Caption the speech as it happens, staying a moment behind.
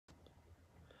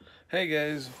Hey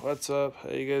guys, what's up?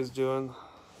 How you guys doing?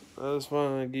 I just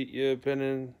want to get your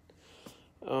opinion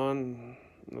on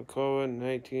the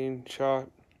COVID-19 shot.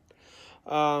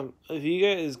 If you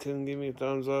guys can give me a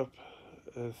thumbs up,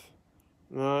 if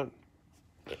not,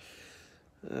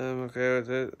 I'm okay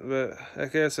with it. But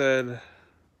like I said,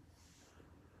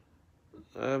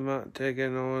 I'm not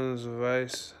taking no one's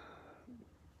advice.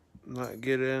 I'm not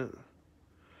getting it.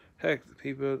 Heck,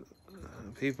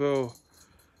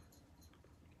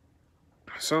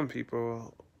 some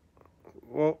people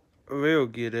will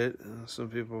get it, and some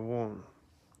people won't.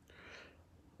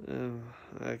 And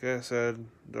like I said,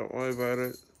 don't worry about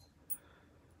it.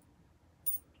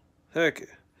 Heck,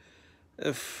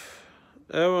 if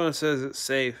everyone says it's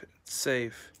safe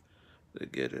to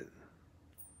get it.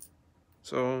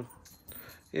 So,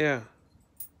 yeah,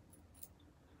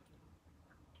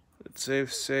 it's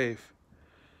safe.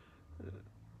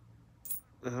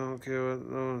 I don't care what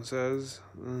no one says.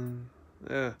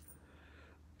 Yeah,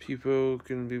 people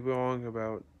can be wrong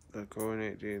about the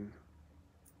COVID-19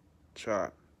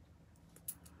 shot.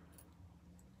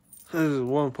 This is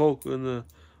one poke in the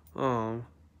arm,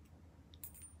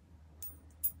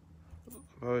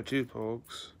 probably two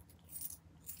pokes,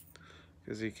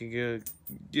 because he can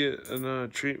get another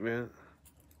treatment.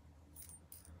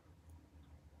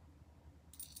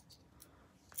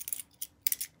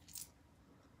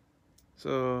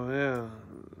 So yeah,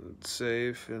 it's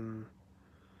safe, and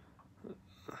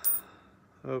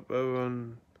hope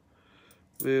everyone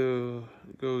will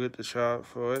go get the shot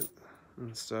for it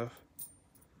and stuff.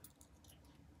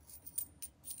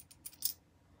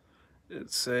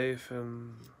 It's safe,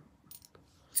 and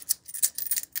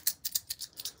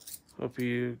hope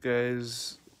you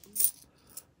guys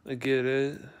get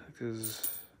it, because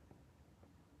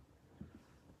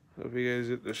hope you guys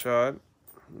get the shot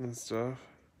and stuff.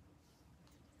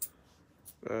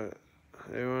 But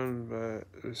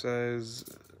besides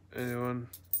anyone,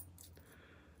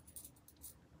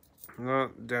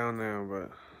 not down there,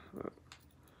 but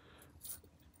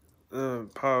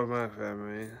part of my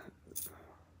family.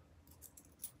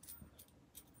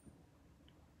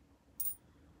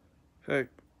 Heck,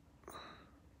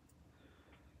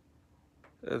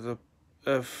 if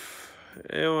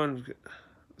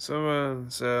someone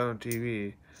said on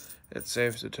TV, it's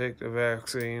safe to take the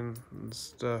vaccine and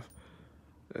stuff.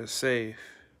 It's safe.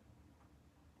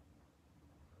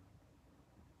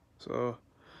 So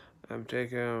I'm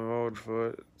taking a word for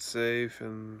it. It's safe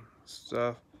and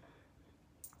stuff.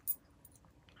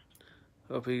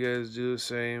 Hope you guys do the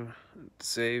same. It's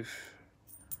safe.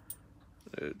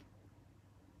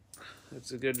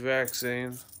 It's a good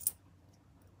vaccine.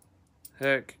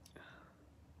 Heck,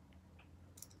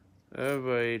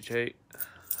 everybody take.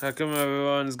 How come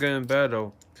everyone's getting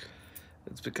better?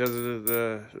 It's because of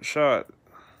the shot.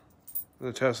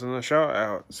 They're testing the shot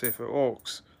out, see if it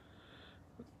works.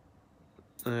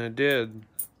 And it did.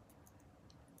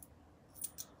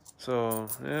 So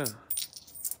yeah.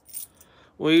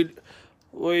 What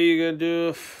are you gonna do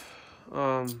if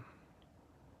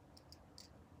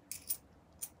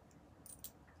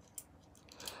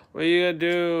what are you gonna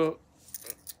do?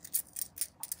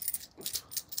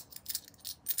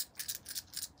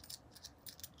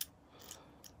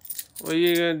 What are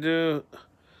you gonna do?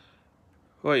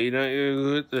 What, you not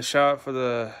gonna get the shot for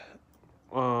the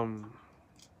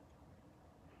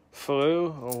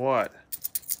flu or what?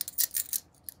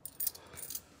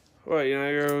 What, you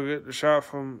not gonna get the shot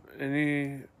from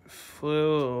any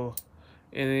flu or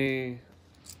any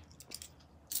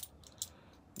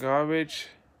garbage?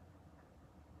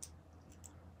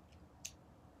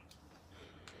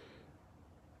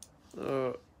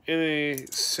 Any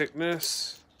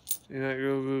sickness? You're not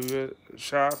gonna get a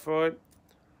shot for it?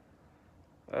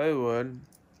 I would.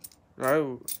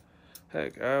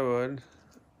 Heck, I would.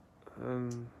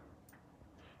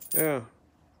 Yeah.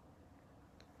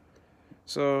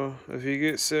 So, if you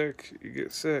get sick, you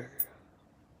get sick.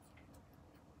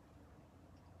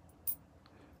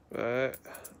 But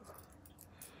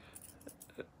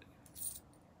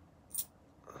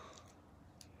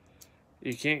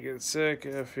you can't get sick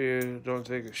if you don't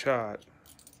take a shot.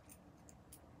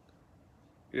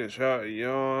 Get a shot at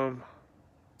your arm.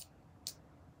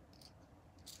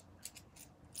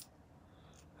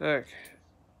 Heck,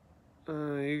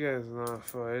 you guys are not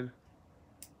afraid.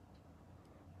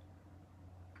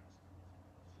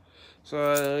 So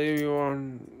I leave you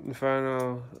one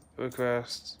final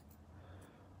request.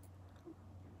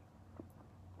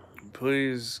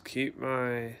 Please keep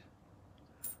my...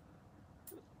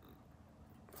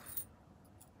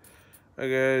 Hey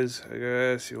guys, I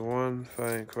gotta ask you one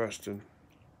final question.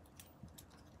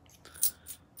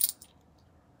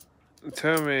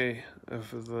 Tell me if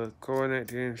the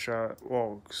COVID-19 shot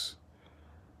works.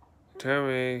 Tell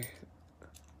me.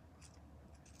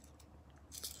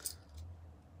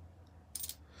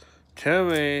 Tell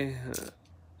me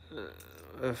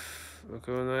if the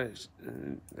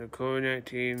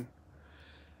COVID-19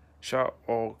 shot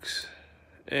works,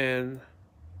 and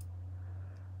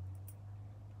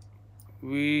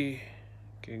we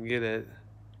can get it.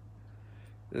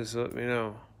 Just let me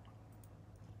know.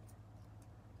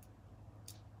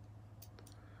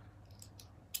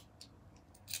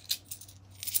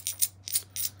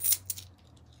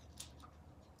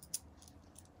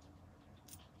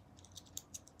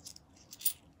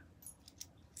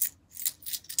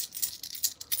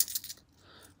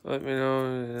 Let me know,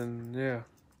 and yeah,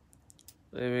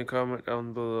 leave me a comment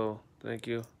down below. Thank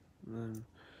you, and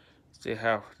stay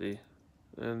healthy,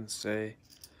 and stay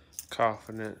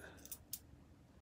confident.